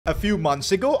A few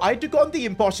months ago, I took on the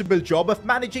impossible job of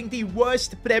managing the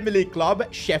worst Premier League club,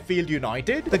 Sheffield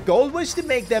United. The goal was to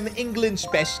make them England's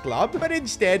best club, but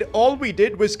instead, all we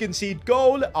did was concede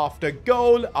goal after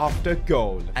goal after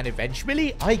goal. And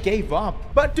eventually, I gave up.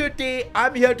 But today,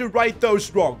 I'm here to right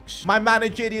those wrongs. My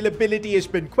managerial ability has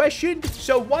been questioned,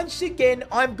 so once again,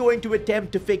 I'm going to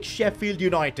attempt to fix Sheffield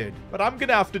United. But I'm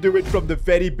gonna have to do it from the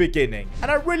very beginning. And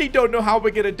I really don't know how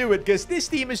we're gonna do it, because this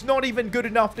team is not even good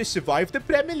enough to survive the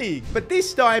Premier League. But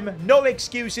this time, no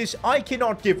excuses. I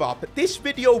cannot give up. This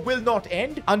video will not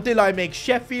end until I make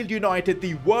Sheffield United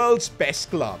the world's best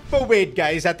club. But wait,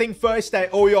 guys, I think first I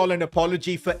owe y'all an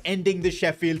apology for ending the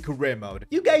Sheffield career mode.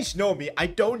 You guys know me. I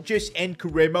don't just end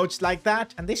career modes like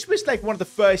that. And this was like one of the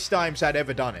first times I'd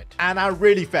ever done it. And I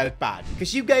really felt bad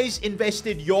because you guys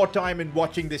invested your time in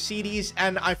watching the series,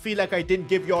 and I feel like I didn't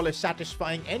give y'all a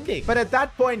satisfying ending. But at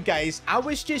that point, guys, I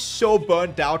was just so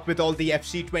burnt out with all the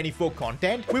FC24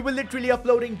 content. We were literally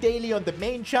uploading daily on the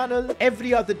main channel,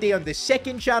 every other day on the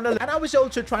second channel, and I was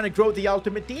also trying to grow the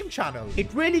Ultimate Team channel.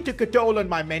 It really took a toll on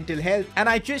my mental health, and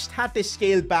I just had to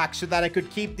scale back so that I could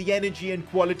keep the energy and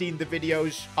quality in the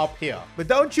videos up here. But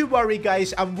don't you worry,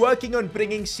 guys, I'm working on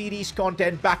bringing series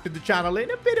content back to the channel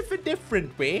in a bit of a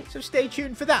different way, so stay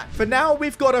tuned for that. For now,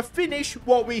 we've got to finish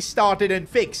what we started and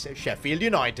fix Sheffield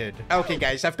United. Okay,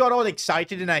 guys, I've got all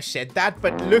excited and I said that,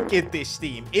 but look at this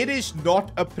team. It is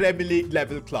not a Premier League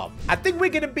level club. I think we're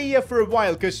gonna be here for a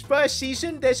while because first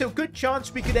season, there's a good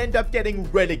chance we could end up getting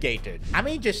relegated. I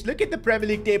mean, just look at the Premier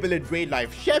League table in real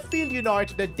life. Sheffield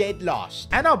United are dead last.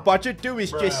 And our budget too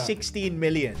is just 16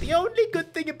 million. The only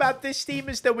good thing about this team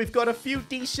is that we've got a few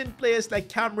decent players like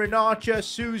Cameron Archer,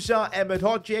 Souza, Emmett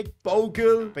Hodgick,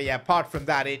 Bogle. But yeah, apart from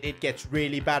that, it gets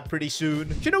really bad pretty soon.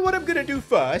 Do you know what I'm gonna do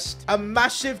first? A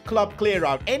massive club clear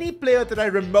out. Any player that I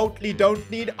remotely don't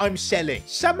need, I'm selling.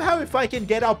 Somehow, if I can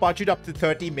get our budget up to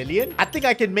 30 million, I think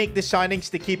I can make the signings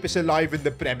to keep us alive in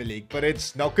the Premier League, but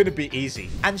it's not going to be easy.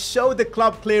 And so the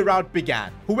club clear out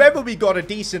began. Whoever we got a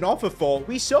decent offer for,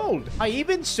 we sold. I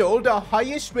even sold our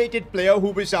highest rated player,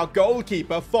 who was our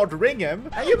goalkeeper,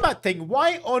 Foderingham. Now you might think,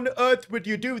 why on earth would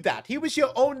you do that? He was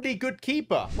your only good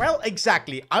keeper. Well,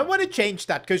 exactly. I want to change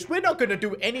that because we're not going to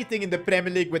do anything in the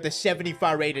Premier League with a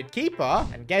 75 rated keeper.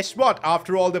 And guess what?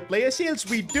 After all the player sales,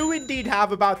 we do indeed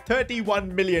have about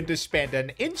 31 million to spend,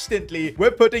 and instantly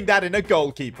we're putting that in a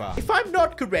goalkeeper. If I'm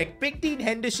not correct, Big Dean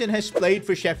Henderson has played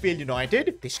for Sheffield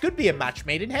United. This could be a match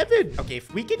made in heaven. Okay,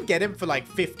 if we can get him for like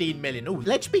 15 million. Oh,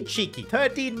 let's be cheeky.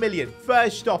 13 million.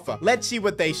 First offer. Let's see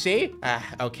what they say.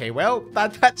 Okay, well,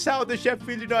 that's how the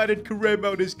Sheffield United career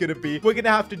mode is gonna be. We're gonna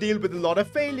have to deal with a lot of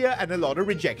failure and a lot of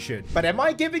rejection. But am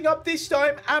I giving up this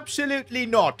time? Absolutely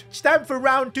not. It's time for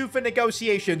round 2 for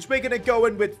negotiations. We're gonna go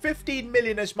in with 15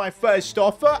 million as my first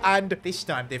offer, and this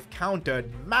time they've countered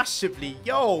massively.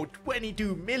 Yo,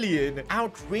 22 million.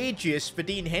 Outrageous for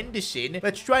Dean Henderson.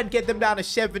 Let's try and get them down to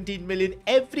 17 million.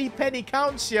 Every penny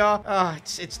counts here.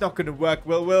 It's not going to work,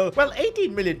 Well,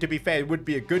 18 million, to be fair, would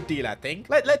be a good deal, I think.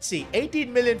 Let's see.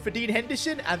 18 million for Dean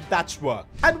Henderson, and that's work.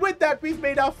 And with that, we've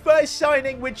made our first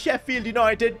signing with Sheffield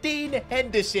United. Dean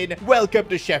Henderson, welcome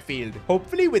to Sheffield.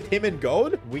 Hopefully, with him in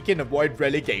goal, we can avoid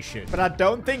relegation. But I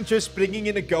don't think just bringing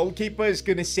in a goalkeeper is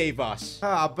going to save us.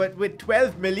 But with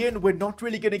 12 million, we're not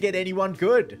really going to get anyone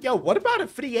good. Yo, what about a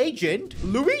free agent?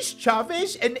 Luis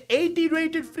Chavez, an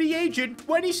 80-rated free agent,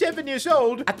 27 years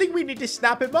old. I think we need to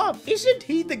snap him up. Isn't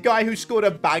he the guy who scored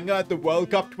a banger at the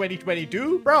World Cup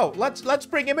 2022? Bro, let's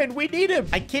bring him in. We need him.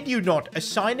 I kid you not. A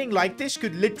signing like this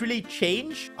could literally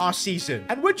change our season.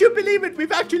 And would you believe it?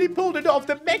 We've actually pulled it off.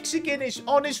 The Mexican is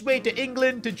on his way to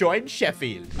England to join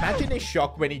Sheffield. Imagine his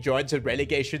shock when he joins a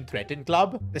relegation-threatened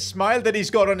club. The smile that he's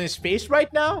got on his face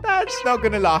right now, that's not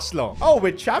gonna last long. Oh,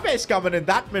 with Chavez coming in,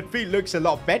 that midfield looks a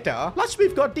lot better. Plus,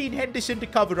 we've got Dean Henderson to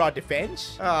cover our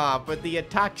defense. But the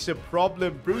attack's a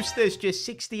problem. Brewster's just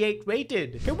 68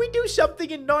 rated. Can we do something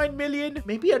in 9 million?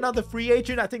 Maybe another free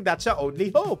agent? I think that's our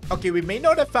only hope. Okay, we may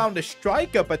not have found a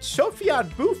striker, but Sofiane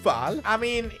Boufal, I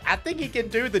mean, I think he can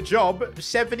do the job.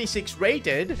 76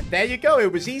 rated. There you go.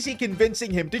 It was easy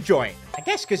convincing him to join. I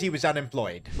guess because he was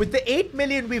unemployed. With the 8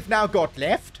 million we've now got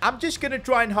left, I'm just going to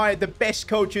try and hire the best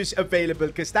coaches available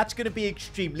because that's going to be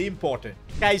extremely important.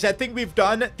 Guys, I think we've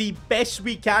done the best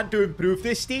we can to improve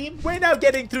this team. We're now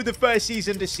getting through the first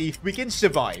season to see if we can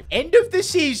survive. End of the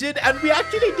season, and we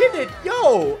actually did it.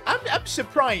 Yo, I'm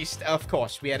surprised. Of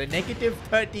course, we had a negative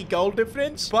 30 goal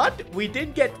difference, but we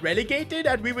didn't get relegated,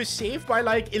 and we were saved by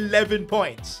like 11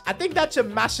 points. I think that's a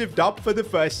massive dub for the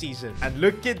first season. And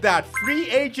look at that. Free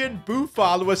agent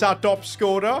Boufal was our top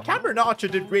scorer. Cameron Archer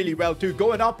did really well too,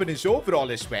 going up in his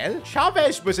overall as well.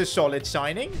 Chavez was a solid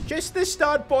signing. Just the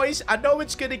start boys. I know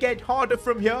it's going to get harder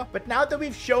from here, but now that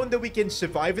we've shown that we can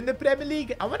survive in the Premier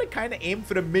League, I want to kind of aim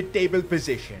for a mid-table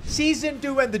position. Season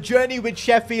 2 and the journey with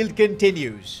Sheffield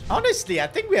continues. Honestly, I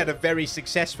think we had a very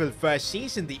successful first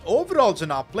season. The overalls on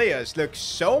our players look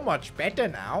so much better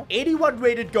now. 81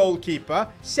 rated goalkeeper,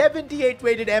 78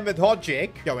 rated Emmett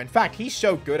Hodgick. Yo, in fact, he's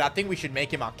so good, I think we should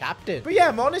make him our captain. But yeah,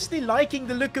 I'm honestly liking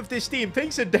the look of this team.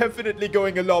 Things are definitely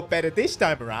going a lot better this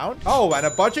time around. Oh, and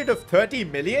a budget of 30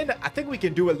 million? I think we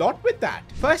can do a lot with that.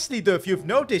 Firstly, though, if you've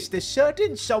noticed, a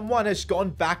certain someone has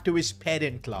gone back to his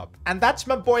parent club. And that's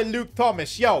my boy Luke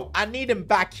Thomas. Yo, I need him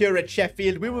back here at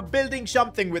Sheffield. We were building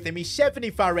something with him. He's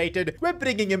 75 rated. We're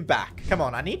bringing him back. Come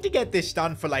on, I need to get this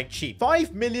done for like cheap.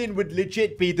 5 million would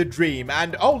legit be the dream.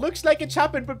 And oh, looks like it's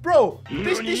happened. But bro,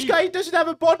 this guy doesn't have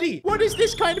a body. What is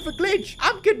this kind of a glitch?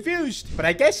 I'm confused. But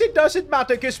I guess it doesn't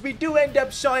matter because we do end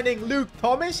up signing Luke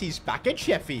Thomas. He's back at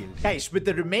Sheffield. Guys, with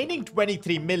the remaining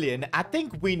 23 million, I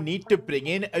think we need to bring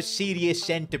in a serious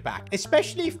centre-back,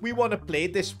 especially if we want to play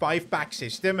this 5-back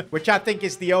system, which I think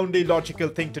is the only logical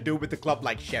thing to do with a club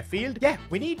like Sheffield. Yeah,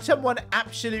 we need someone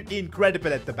absolutely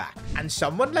incredible at the back. And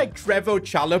someone like Trevor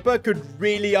Chalobah could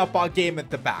really up our game at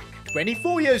the back.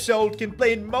 24 years old, can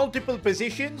play in multiple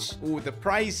positions. Oh, the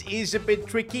price is a bit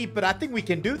tricky, but I think we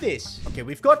can do this. Okay,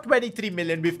 we've got 23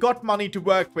 million. We've got money to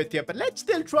work with here, but let's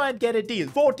still try and get a deal.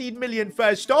 14 million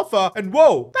first offer, and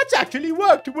whoa, that's actually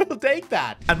worked. We'll take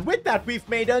that. And with that, we've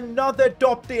made another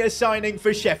top-tier signing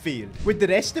for Sheffield. With the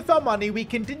rest of our money, we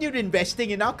continued investing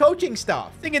in our coaching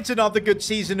staff. I think it's another good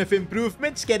season of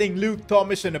improvements, getting Luke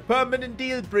Thomas on a permanent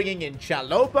deal, bringing in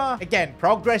Chalobah. Again,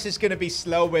 progress is going to be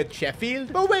slow with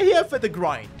Sheffield, but we're here for the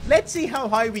grind. Let's see how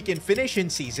high we can finish in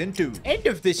season 2. End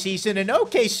of the season, and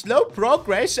okay, slow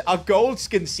progress. Our goals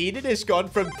conceded has gone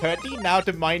from 30 now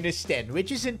to -10,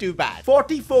 which isn't too bad.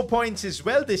 44 points as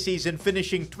well this season,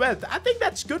 finishing 12th. I think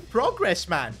that's good progress,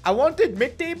 man. I wanted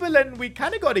mid-table, and we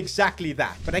kind of got exactly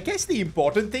that. But I guess the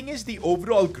important thing is the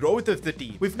overall growth of the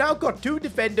team. We've now got 2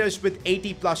 defenders with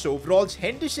 80+ overalls.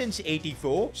 Henderson's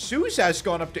 84. Sousa's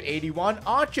gone up to 81.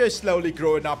 Archer's slowly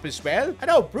growing up as well. And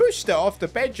oh, Brewster off the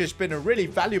bench has been a really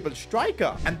valuable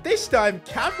striker. And this time,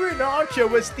 Cameron Archer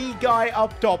was the guy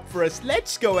up top for us.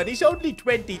 Let's go. And he's only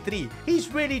 23.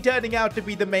 He's really turning out to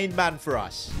be the main man for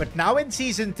us. But now in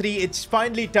season 3, it's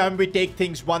finally time we take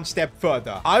things one step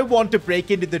further. I want to break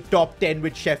into the top 10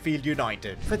 with Sheffield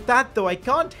United. For that though, I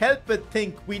can't help but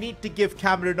think we need to give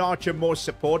Cameron Archer more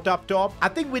support up top. I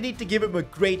think we need to give him a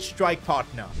great strike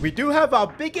partner. We do have our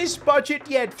biggest budget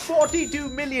yet, 42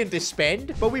 million to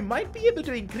spend, but we might be able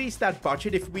to increase that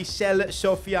budget if we sell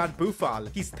Sofiane Boufal.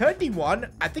 He's 31.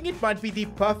 I think it might be the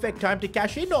perfect time to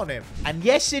cash in on him. And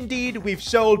yes, indeed, we've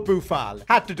sold Boufal.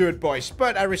 Had to do it, boys,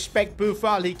 but I respect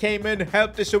Boufal. He came in,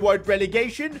 helped us avoid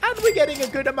relegation, and we're getting a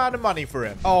good amount of money for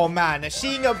him. Oh man,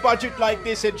 seeing a budget like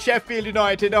this at Sheffield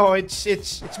United, oh,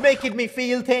 it's making me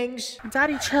feel things.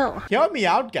 Daddy, chill. Hear me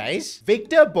out, guys.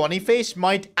 Victor Boniface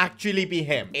might actually be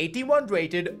him. 81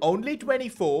 rated, only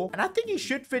 24, and I think he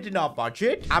should fit in our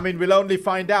budget. I mean, we'll only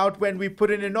find out when we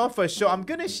put in an offer, so I'm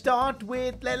gonna start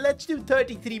with, let's do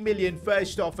 33 million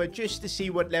first offer just to see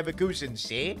what Leverkusen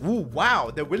say. Ooh,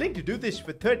 wow, they're willing to do this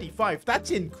for 35.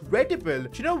 That's incredible. Do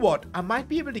you know what? I might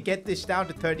be able to get this down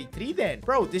to 33 then.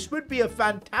 Bro, this would be a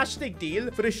fantastic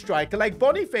deal for a striker like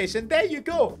Boniface, and there you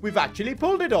go. We've actually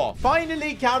pulled it off.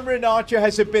 Finally, Cameron Archer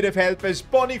has a bit of help as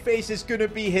Boniface is gonna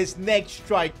be his next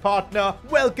strike partner.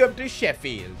 Welcome to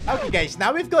Sheffield. Okay, guys,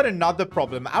 now we've got another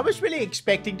problem. I was really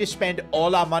expecting to spend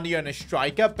all our money on a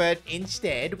striker, but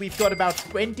instead, we've got about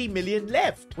 20 million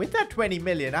left. With that 20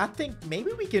 million, I think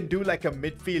maybe we can do like a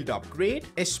midfield upgrade,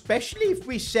 especially if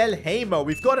we sell Hamer.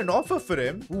 We've got an offer for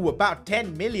him. Ooh, about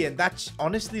 10 million. That's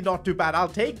honestly not too bad. I'll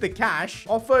take the cash.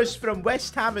 Offers from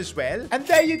West Ham as well. And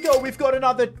there you go. We've got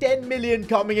another 10 million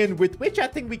coming in, with which I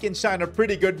think we can sign a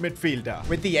pretty good midfielder.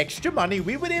 With the extra money,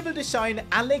 we were able to sign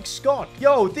Alex Scott.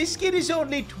 Yo, this kid is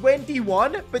only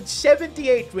 21, but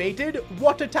 78 rated.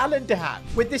 What a talent to have.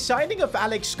 With the signing of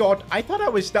Alex Scott, I thought I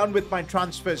was done with my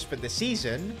transfers for the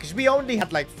season because we only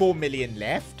had like 4 million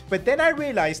left. But then I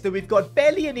realized that we've got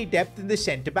barely any depth in the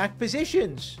centre-back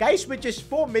positions. Guys, with just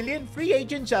 4 million, free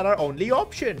agents are our only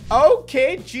option.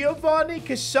 Okay, Giovanni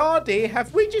Casade,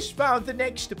 have we just found the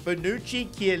next Bonucci,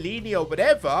 Chiellini or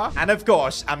whatever? And of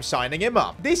course, I'm signing him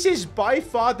up. This is by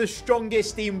far the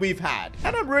strongest team we've had.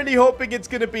 And I'm really hoping it's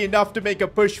going to be enough to make a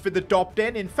push for the top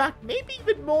 10. In fact, maybe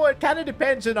even more. It kind of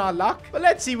depends on our luck. But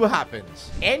let's see what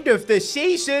happens. End of the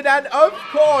season, and of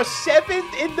course,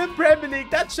 7th in the Premier League.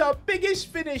 That's our biggest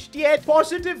finish finished yet.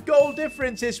 Positive goal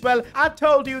difference as well. I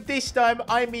told you this time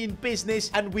I mean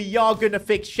business, and we are gonna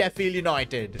fix Sheffield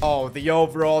United. Oh, the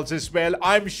overalls as well.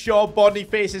 I'm sure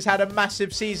Boniface has had a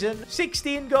massive season.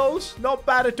 16 goals, not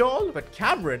bad at all. But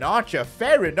Cameron Archer,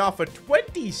 fair enough, a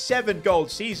 27-goal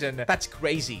season. That's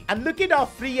crazy. And look at our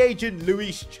free agent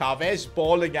Luis Chavez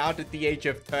balling out at the age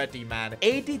of 30, man.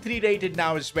 83 rated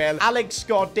now as well. Alex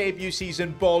Scott debut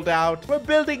season balled out. We're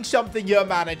building something here,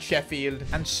 man, at Sheffield.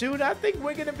 And soon I think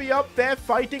we're gonna be up there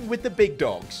fighting with the big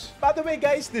dogs. By the way,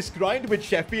 guys, this grind with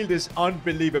Sheffield is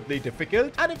unbelievably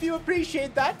difficult. And if you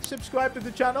appreciate that, subscribe to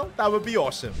the channel. That would be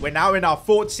awesome. We're now in our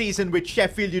 4th season with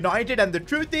Sheffield United. And the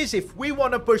truth is, if we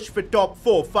want to push for top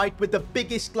 4, fight with the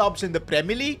biggest clubs in the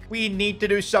Premier League, we need to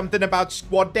do something about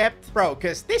squad depth. Bro,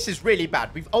 because this is really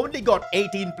bad. We've only got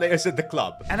 18 players at the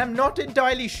club. And I'm not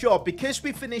entirely sure, because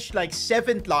we finished like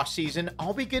 7th last season,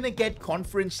 are we going to get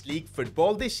Conference League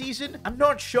football this season? I'm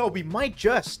not sure. We might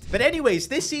just. But anyways,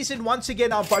 this season, once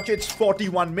again, our budget's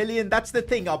 41 million. That's the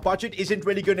thing. Our budget isn't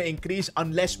really going to increase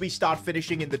unless we start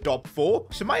finishing in the top 4.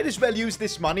 So might as well use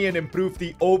this money and improve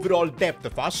the overall depth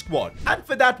of our squad. And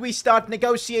for that, we start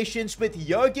negotiations with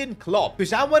Jurgen Klopp,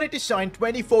 because I wanted to sign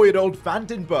 24-year-old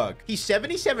Vandenberg. He's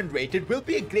 77 rated, will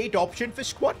be a great option for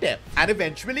squad depth. And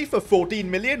eventually, for 14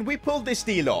 million, we pulled this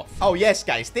deal off. Oh yes,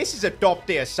 guys, this is a top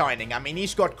tier signing. I mean,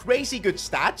 he's got crazy good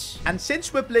stats. And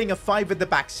since we're playing a 5 at the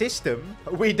back system,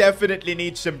 we definitely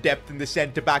need some depth in the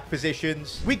centre-back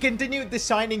positions. We continued the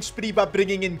signing spree by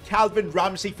bringing in Calvin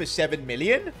Ramsey for 7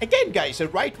 million. Again, guys, a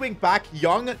right-wing back,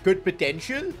 young, good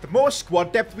potential. The more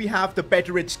squad depth we have, the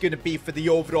better it's going to be for the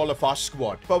overall of our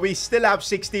squad. But we still have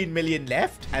 16 million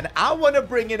left. And I want to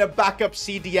bring in a backup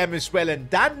CDM as well. And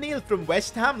Dan Neil from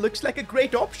West Ham looks like a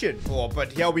great option. Oh,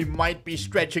 but here we might be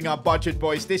stretching our budget,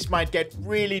 boys. This might get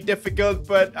really difficult,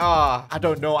 but I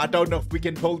don't know. I don't know if we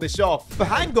can pull this off. But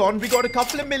hang on, we got a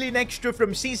couple of million extra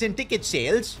from season ticket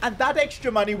sales, and that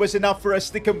extra money was enough for us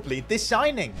to complete this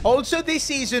signing. Also this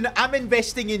season, I'm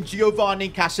investing in Giovanni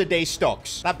Casadei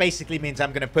stocks. That basically means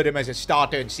I'm going to put him as a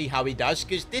starter and see how he does,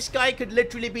 because this guy could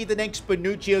literally be the next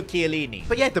Bonucci or Chiellini.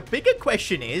 But yeah, the bigger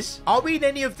question is, are we in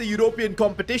any of the European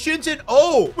competitions? And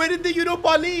oh, we're in the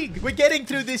Europa League. We're getting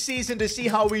through this season to see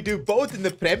how we do both in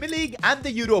the Premier League and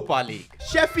the Europa League.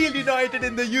 Sheffield United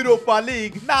in the Europa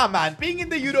League. Nah, man, being in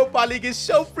the Europa League is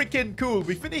so freaking cool.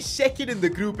 We finished 2nd in the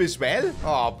group as well.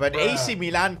 Oh, but AC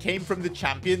Milan came from the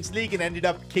Champions League and ended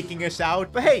up kicking us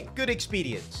out. But hey, good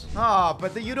experience.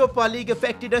 But the Europa League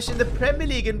affected us in the Premier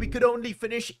League and we could only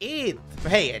finish 8th.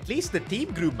 But hey, at least the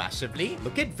team grew massively.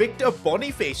 Look at Victor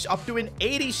Boniface up to an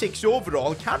 86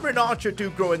 overall. Cameron Archer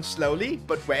too growing slowly,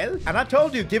 but well. And I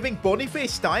told you, giving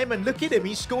Boniface time, and look at him,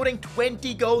 he's scoring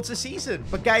 20 goals a season.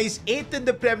 But guys, 8th in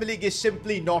the Premier League is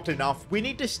simply not enough. We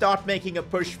need to start making a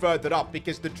push further up,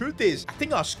 because the truth is, I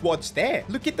think our squad's there.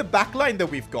 Look at the backline that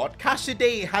we've got.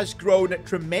 Casadei has grown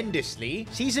tremendously.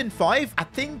 Season 5, I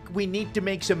think we need to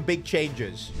make some big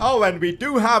changes. Oh, and we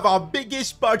do have our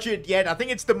biggest budget yet. I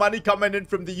think it's the money coming in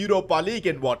from the Europa League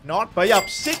and whatnot. But yup,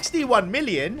 61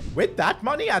 million. With that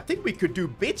money, I think we could do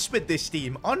bits with this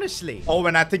team, honestly. Oh,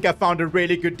 and I think I found a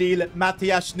really good deal.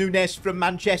 Matthias Nunes from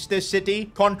Manchester City.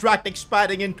 Contract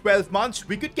expiring in 12 months.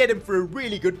 We could get him for a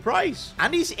really good price.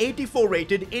 And he's 84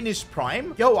 rated in his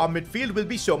prime. Yo, our midfield will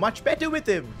be so much better with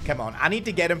him. Come on, I need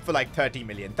to get him for like 30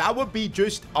 million. That would be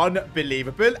just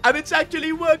unbelievable. And it's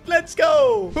actually worked. Let's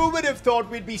go. Who would have thought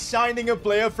we'd be signing a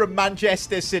player from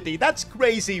Manchester City? That's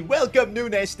crazy. Welcome,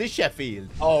 Nunes, to Sheffield.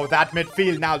 Oh, that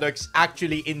midfield now looks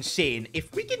actually insane.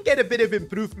 If we can get a bit of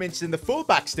improvements in the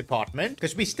fullbacks department,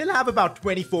 because we still have about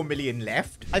 24 million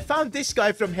left. I found this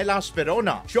guy from Hellas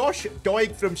Verona. Josh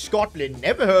Doig from Scotland.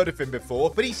 Never heard of him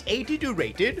before, but he's 82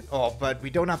 rated. Oh, but we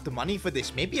don't have the money for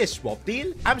this. Maybe a swap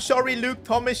deal? I'm sorry, Luke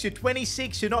Thomas. You're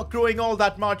 26. You're not growing all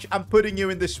that much. I'm putting you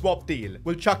in the swap deal.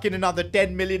 We'll chuck in another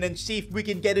 10 million and see if we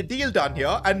can get a deal done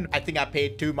here. And I think I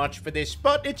paid too much for this,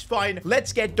 but it's fine.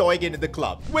 Let's get Doig into the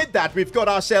club. With that, we've got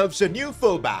ourselves a new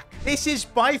fullback. This is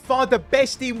by far the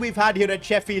best team we've had here at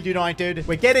Sheffield United.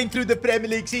 We're getting through the Premier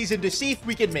League season to see if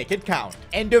we can make it count.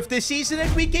 End of the season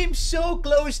and we came so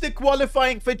close to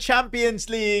qualifying for Champions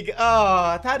League.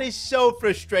 That is so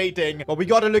frustrating. But we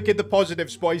got to look at the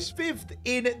positives, boys. 5th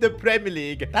in the Premier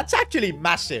League. That's actually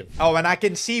massive. Oh, and I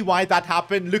can see why that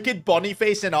happened. Look at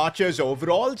Boniface and Archer's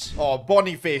overalls. Oh,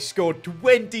 Boniface scored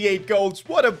 28 goals.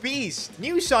 What a beast.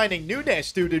 New signing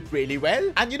Nunes too did really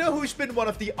well. And you know who's been one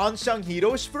of the unsung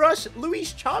heroes for us?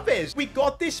 Luis Chavez. We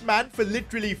got this man for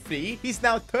literally free. He's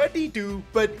now 32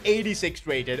 but 86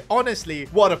 rated. Honestly,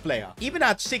 what a player. Even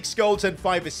had 6 goals and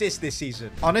 5 assists this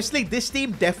season. Honestly, this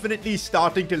team definitely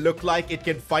starting to look like it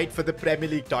can fight for the Premier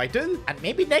League title. And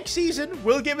maybe next season,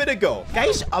 we'll give it a go.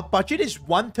 Guys, our budget is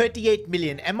 138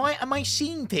 million. Am I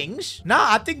seeing things?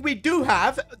 Nah, I think we do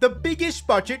have the biggest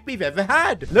budget we've ever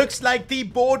had. Looks like the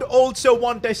board also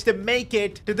want us to make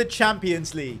it to the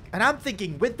Champions League. And I'm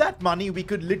thinking with that money, we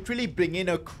could literally bring in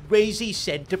a crazy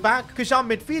centre-back because our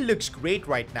midfield looks great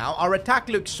right now. Our attack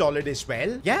looks solid as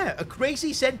well. Yeah, a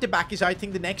crazy centre-back is, I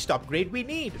think, the next upgrade we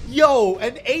need. Yo,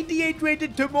 an 88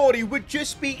 rated Tomori would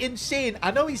just be insane.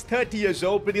 I know he's 30 years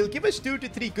old, but he'll give us 2 to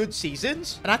 3 good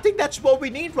seasons. And I think that's what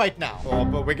we need right now. Oh,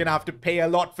 but we're going to have to pay a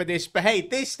lot for this. But hey,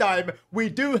 this time we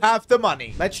do have the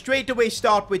money. Let's straight away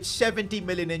start with 70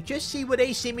 million and just see what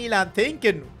AC Milan think.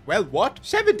 And well, what?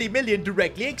 70 million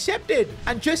directly accepted.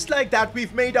 And just like that,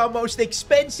 we've made our most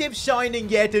expensive signing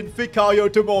yet in Fikayo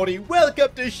Tomori. Welcome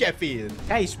to Sheffield.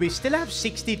 Guys, we still have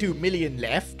 62 million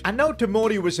left. I know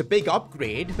Tomori was a big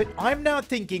upgrade, but I'm now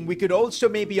thinking we could also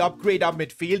maybe upgrade our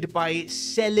midfield by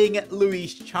selling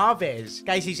Luis Chavez.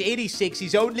 Guys, he's 86.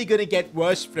 He's only going to get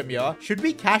worse from here. Should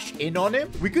we cash in on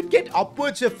him? We could get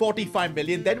upwards of 45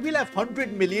 million. Then we'll have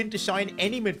 100 million to sign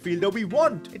any midfielder we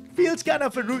want. It feels kind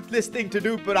of a ruthless thing to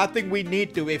do, but I think we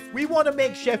need to. If we want to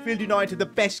make Sheffield United the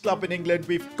best club in England,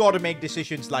 we've got to make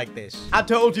decisions like this. I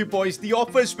told you, boys, the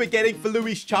offers we're getting for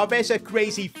Luis Chavez are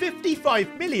crazy.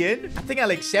 55 million? I think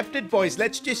I'll accept it, boys.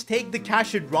 Let's just take the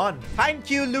cash and run. Thank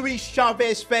you, Luis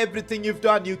Chavez, for everything you've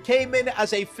done. You came in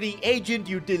as a free agent.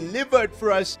 You delivered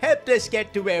for us, helped us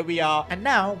get to where we are. And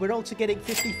now we're also getting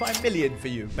 55 million for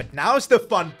you. But now's the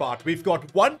fun part. We've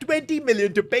got 120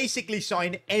 million to basically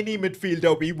sign any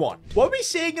midfielder we want. What are we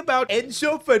saying about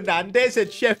Enzo Fernandez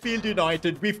at Sheffield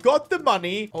United? We've got the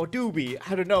money, or do we?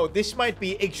 I don't know. This might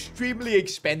be extremely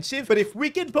expensive, but if we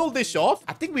can pull this off,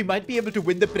 I think we might be able to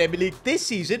win the Premier League this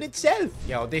season itself.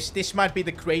 Yo, this might be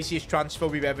the craziest transfer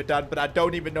we've ever done, but I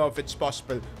don't even know if it's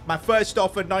possible. My first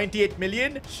offer, 98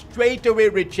 million, straight away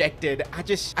rejected. I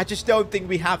just don't think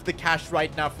we have the cash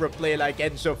right now for a player like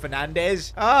Enzo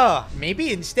Fernandez.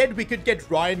 Maybe instead we could get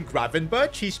Ryan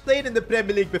Gravenberch. He's played in the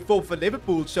Premier League before for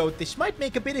Liverpool, so this might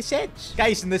make a bit of sense.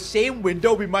 Guys, in the same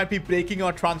window, we might be breaking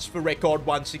our transfer record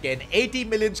once again. 80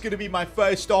 million's going to be my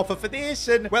first offer for this,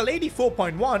 and well,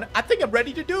 84.1, I think I'm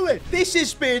ready to do it. This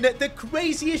has been the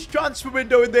craziest transfer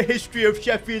window in the history of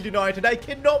Sheffield United. I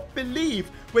cannot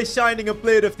believe we're signing a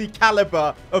player of the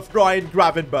caliber of Ryan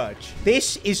Gravenberch.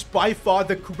 This is by far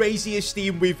the craziest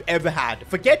team we've ever had.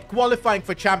 Forget qualifying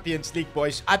for Champions League,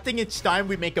 boys. I think it's time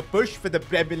we make a push for the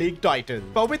Premier League title.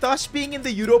 But with us being in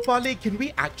the Europa League, can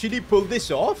we actually pull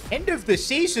this off? End of the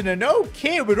season, and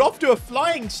okay, we're off to a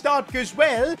flying start because,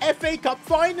 well, FA Cup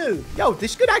final. Yo,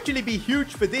 this could actually be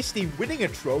huge for this team, winning a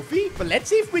trophy. But let's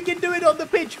see if we can do it on the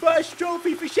pitch. First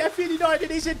trophy for Sheffield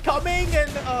United isn't coming,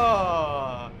 and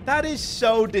that is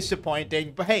so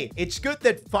disappointing. But hey, it's good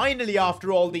that finally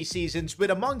after all these seasons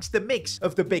we're amongst the mix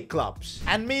of the big clubs.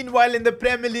 And meanwhile in the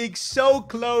Premier League, so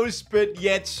close but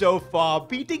yet so far.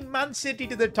 Beating Man City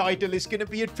to the title is going to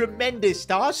be a tremendous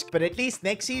task, but at least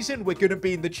next season we're going to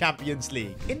be in the Champions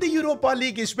League. In the Europa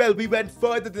League as well, we went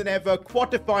further than ever,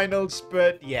 quarterfinals,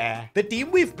 but yeah, the team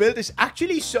we've built is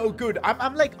actually so good.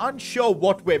 I'm like unsure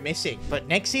what we're missing. But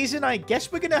next season, I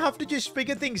guess we're going to have to just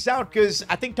figure things out because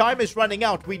I think time is running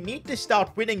out. We need to start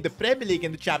winning the Premier League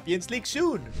and the Champions League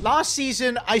soon. Last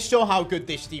season, I saw how good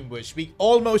this team was. We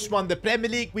almost won the Premier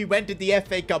League. We went to the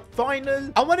FA Cup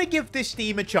final. I want to give this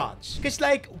team a chance. Because,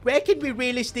 like, where can we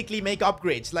realistically make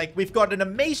upgrades? Like, we've got an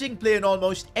amazing player in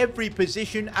almost every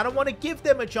position, and I want to give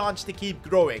them a chance to keep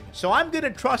growing. So I'm going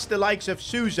to trust the likes of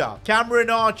Sousa, Cameron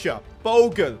Archer,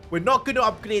 Bogle. We're not going to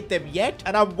upgrade them yet,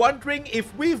 and I'm wondering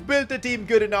if we've built a team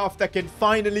good enough that can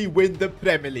finally win the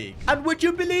Premier League. And would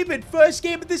you believe it? First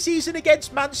game of the season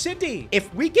against Man City.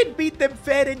 If we can beat them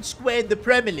fair and square in the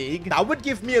Premier League, that would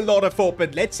give me a lot of hope.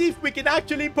 And let's see if we can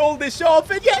actually pull this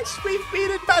off. And yes, we've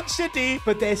beaten Man City,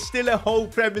 but there's still a whole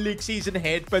Premier League season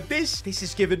ahead. But this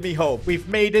has given me hope. We've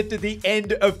made it to the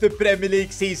end of the Premier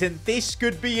League season. This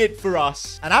could be it for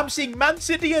us. And I'm seeing Man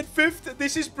City at 5th.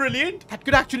 This is brilliant. That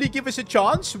could actually give us a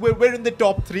chance. We're in the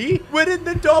top 3. We're in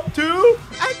the top 2.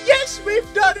 And yes,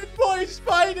 we've done it, boys.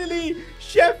 Finally,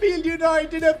 Sheffield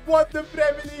United have won the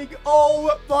Premier League.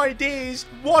 Oh my days,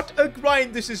 what a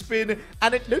grind this has been.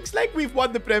 And it looks like we've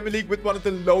won the Premier League with one of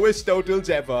the lowest totals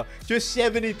ever, just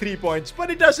 73 points, but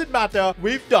it doesn't matter,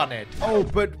 we've done it. Oh,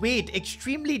 but wait,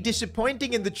 extremely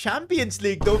disappointing in the Champions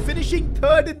League though, finishing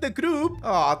 3rd in the group.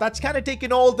 Oh, that's kind of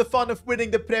taken all the fun of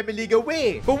winning the Premier League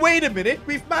away. But wait a minute,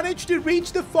 we've managed to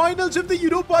reach the finals of the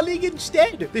Europa League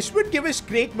instead. This would give us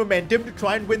great momentum to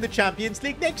try and win the Champions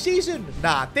League next season.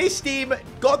 Nah, this team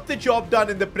got the job done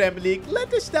in the Premier League,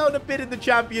 let us down a bit in the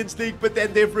Champions League, but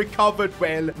then they've recovered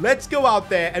well. Let's go out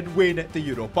there and win the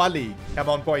Europa League. Come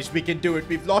on, boys, we can do it.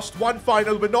 We've lost one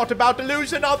final. We're not about to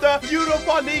lose another.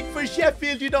 Europa League for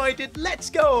Sheffield United. Let's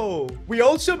go. We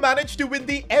also managed to win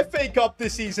the FA Cup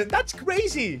this season. That's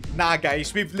crazy. Nah,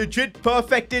 guys, we've legit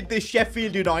perfected the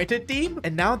Sheffield United team,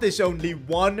 and now there's only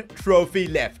one trophy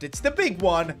left. It's the big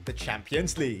one, the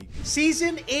Champions League.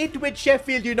 Season 8 with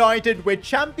Sheffield United. We're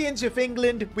champions of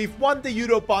England. We've won the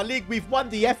Europa League. We've won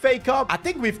the FA Cup. I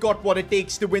think we've got what it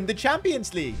takes to win the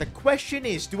Champions League. The question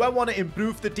is, do I want to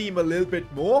improve the team a little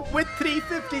bit more? With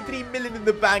 353 million in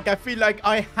the bank, I feel like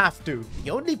I have to.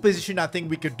 The only position I think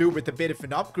we could do with a bit of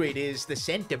an upgrade is the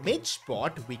centre mid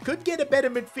spot. We could get a better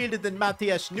midfielder than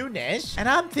Matthias Nunes. And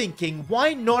I'm thinking,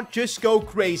 why not just go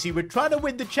crazy? We're trying to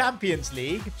win the Champions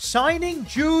League. Signing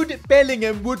Jude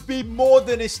Bellingham would be more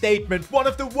than a statement. One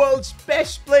of the world's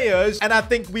best players. And I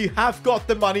think we have got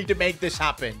the money to make this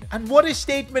happen. And what a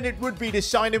statement it would be to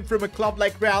sign him from a club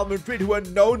like Real Madrid, who are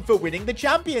known for winning the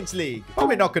Champions League. But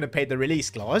we're not going to pay the release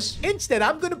clause. Instead,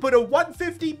 I'm going to put a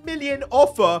 150 million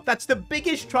offer. That's the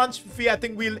biggest transfer fee I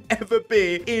think we'll ever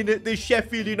pay in the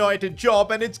Sheffield United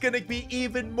job. And it's going to be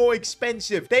even more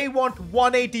expensive. They want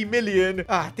 180 million.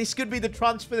 This could be the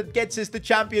transfer that gets us the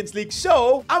Champions League.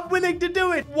 So I'm willing to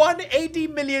do it. 180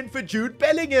 million for Jude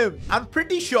Bellingham. I'm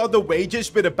pretty sure the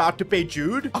wages we're about to pay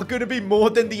Jude are going to be more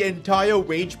than the entire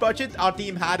wage budget our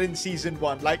team had in season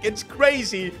 1. Like, it's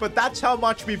crazy, but that's how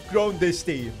much we've grown this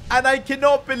team. And I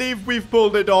cannot believe we've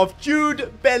pulled it off.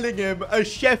 Jude Bellingham, a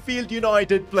Sheffield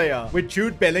United player. With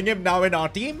Jude Bellingham now in our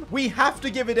team, we have to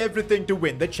give it everything to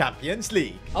win the Champions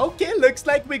League. Okay, looks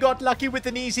like we got lucky with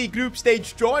an easy group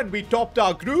stage draw and we topped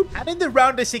our group. And in the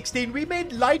round of 16, we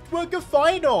made light work of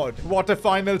Feyenoord.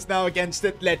 Quarterfinals now against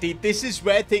Atleti. This is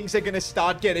where things are going to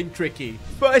start getting tricky.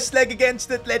 First leg against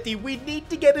Atleti, we need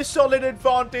to get a solid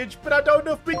advantage, but I don't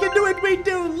know if we can do it. We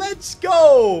do. Let's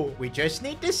go. We just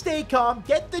need to stay calm,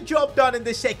 get the job done in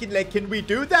the second leg. Can we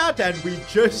do that? And we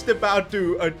just about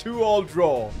do a 2-all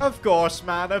draw. Of course,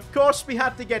 man. Of course, we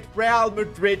had to get Real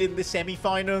Madrid in the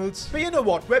semi-finals. But you know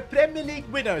what? We're Premier League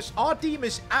winners. Our team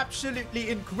is absolutely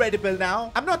incredible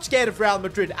now. I'm not scared of Real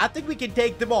Madrid. I think we can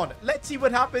take them on. Let's see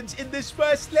what happens in this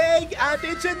first leg. And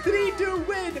it's a 3-2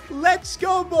 win. Let's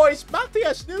go, boys.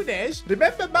 Matthias Nunes.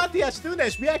 Remember Matthias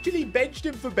Nunes? We actually benched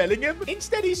him for Bellingham.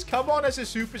 Instead, he's come on as a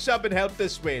super sub and helped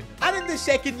us win. And in the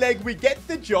second leg, we get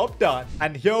the job done.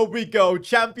 And here we go.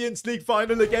 Champions League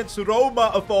final against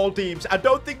Roma of all teams. I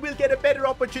don't think we'll get a better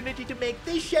opportunity to make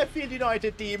this Sheffield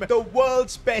United team the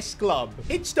world's best club.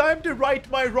 It's time to right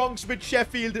my wrongs with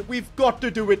Sheffield. We've got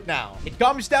to do it now. It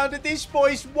comes down to this,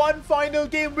 boys. One final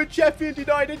game with Sheffield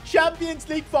United. Champions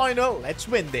League final. Let's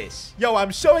win this. Yo,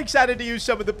 I'm so excited to use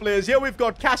some of the players. Here we've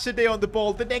got Cassidy on the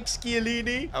ball. The next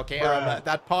Chiellini. Okay,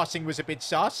 that passing was a bit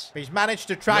sus. He's managed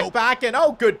to track back and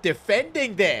good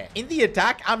defending there. In the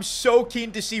attack, I'm so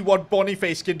keen to see what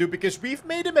Boniface can do because we've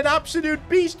made him an absolute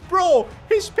beast. Bro,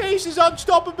 his pace is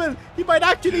unstoppable. He might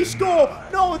actually score.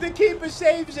 No, the keeper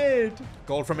saves it.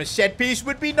 Goal from a set piece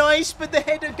would be nice, but the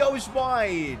header goes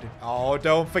wide. Oh,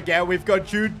 don't forget we've got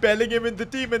Jude Bellingham in the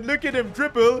team, and look at him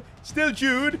dribble. Still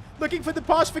Jude, looking for the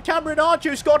pass for Cameron Archer,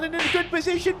 who's gotten in a good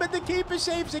position, but the keeper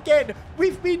saves again.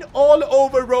 We've been all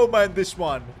over Roma in this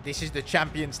one. This is the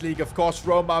Champions League. Of course,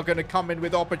 Roma are going to come in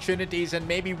with opportunities, and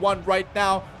maybe one right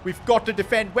now. We've got to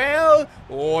defend well.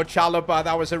 Oh, Chalobah,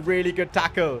 that was a really good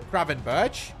tackle.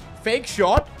 Gravenberch, fake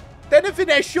shot. Then a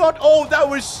finesse shot. Oh, that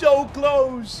was so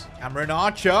close. Cameron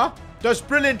Archer does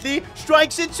brilliantly.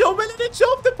 Strikes it so well and it's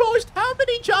off the post. How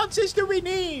many chances do we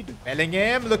need?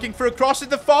 Bellingham looking for a cross at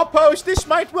the far post. This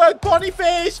might work.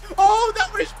 Boniface. Oh,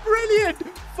 that was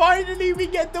brilliant. Finally, we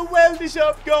get the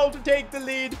well-deserved goal to take the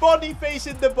lead. Boniface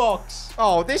in the box.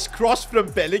 Oh, this cross from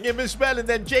Bellingham as well. And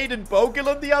then Jaden Bogle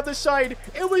on the other side.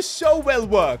 It was so well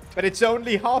worked. But it's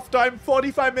only half-time,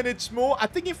 45 minutes more. I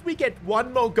think if we get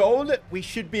one more goal, we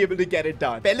should be able to get it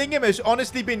done. Bellingham has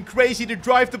honestly been crazy to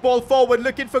drive the ball forward,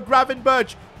 looking for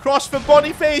Gravenberch. Cross for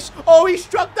Boniface. Oh, he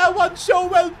struck that one so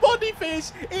well.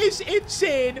 Boniface is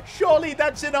insane. Surely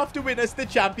that's enough to win us the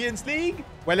Champions League.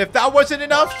 Well, if that wasn't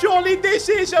enough, surely this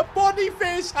is a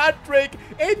Boniface hat-trick.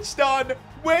 It's done.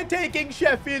 We're taking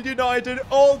Sheffield United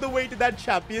all the way to that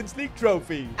Champions League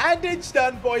trophy. And it's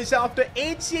done, boys. After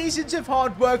 8 seasons of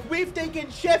hard work, we've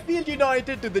taken Sheffield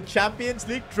United to the Champions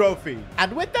League trophy.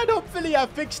 And with that, hopefully,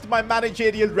 I've fixed my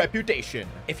managerial reputation.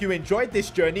 If you enjoyed this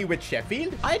journey with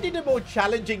Sheffield, I did a more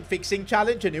challenging fixing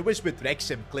challenge, and it was with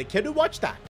Wrexham. Click here to watch that.